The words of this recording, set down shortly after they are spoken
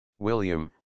William,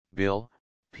 Bill,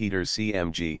 Peter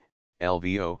CMG,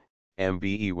 LVO,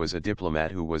 MBE was a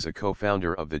diplomat who was a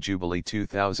co-founder of the Jubilee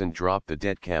 2000 Drop the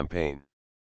Debt campaign.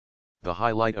 The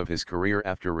highlight of his career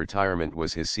after retirement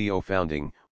was his CO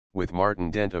founding, with Martin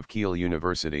Dent of Kiel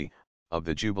University, of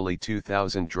the Jubilee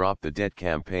 2000 Drop the Debt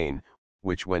campaign,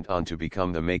 which went on to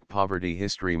become the Make Poverty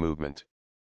History movement.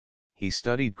 He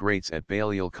studied greats at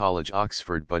Balliol College,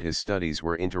 Oxford, but his studies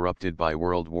were interrupted by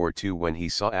World War II when he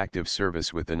saw active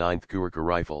service with the 9th Gurkha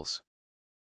Rifles.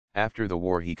 After the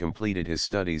war he completed his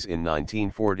studies in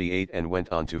 1948 and went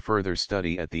on to further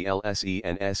study at the LSE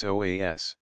and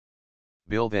SOAS.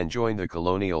 Bill then joined the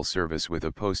colonial service with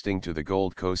a posting to the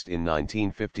Gold Coast in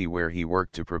 1950, where he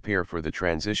worked to prepare for the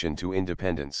transition to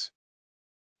independence.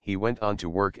 He went on to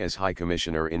work as High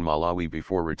Commissioner in Malawi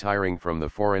before retiring from the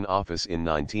Foreign Office in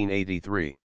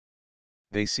 1983.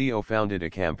 They founded a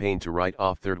campaign to write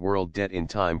off Third World debt in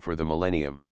time for the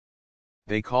millennium.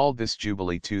 They called this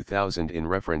Jubilee 2000 in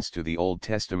reference to the Old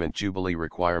Testament Jubilee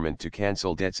requirement to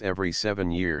cancel debts every 7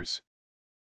 years.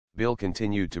 Bill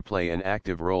continued to play an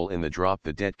active role in the Drop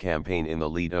the Debt campaign in the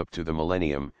lead-up to the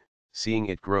millennium, seeing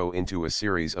it grow into a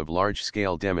series of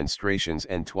large-scale demonstrations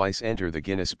and twice enter the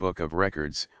Guinness Book of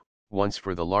Records, once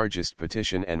for the largest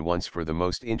petition and once for the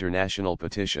most international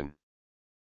petition.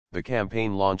 The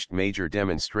campaign launched major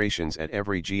demonstrations at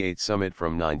every G8 summit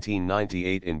from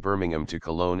 1998 in Birmingham to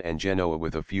Cologne and Genoa,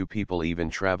 with a few people even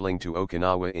traveling to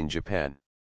Okinawa in Japan.